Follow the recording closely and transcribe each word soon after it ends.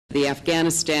the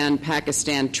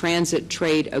Afghanistan-Pakistan Transit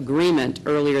Trade Agreement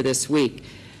earlier this week.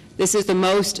 This is the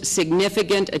most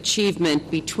significant achievement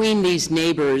between these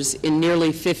neighbors in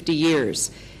nearly 50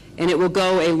 years, and it will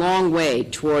go a long way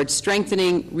towards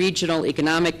strengthening regional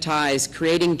economic ties,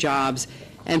 creating jobs,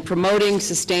 and promoting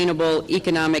sustainable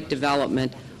economic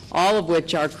development, all of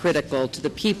which are critical to the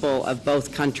people of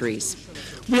both countries.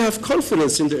 We have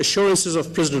confidence in the assurances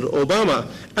of President Obama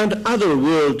and other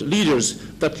world leaders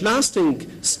that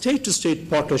lasting state-to-state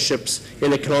partnerships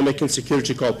in economic and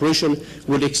security cooperation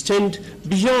will extend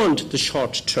beyond the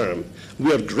short term.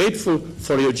 We are grateful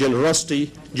for your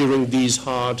generosity during these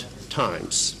hard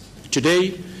times.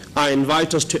 Today, I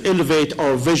invite us to elevate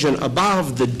our vision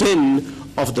above the din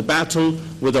of the battle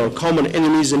with our common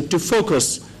enemies and to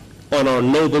focus on our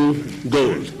noble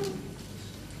goal: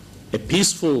 a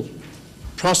peaceful,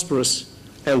 prosperous,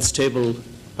 and stable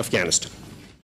Afghanistan.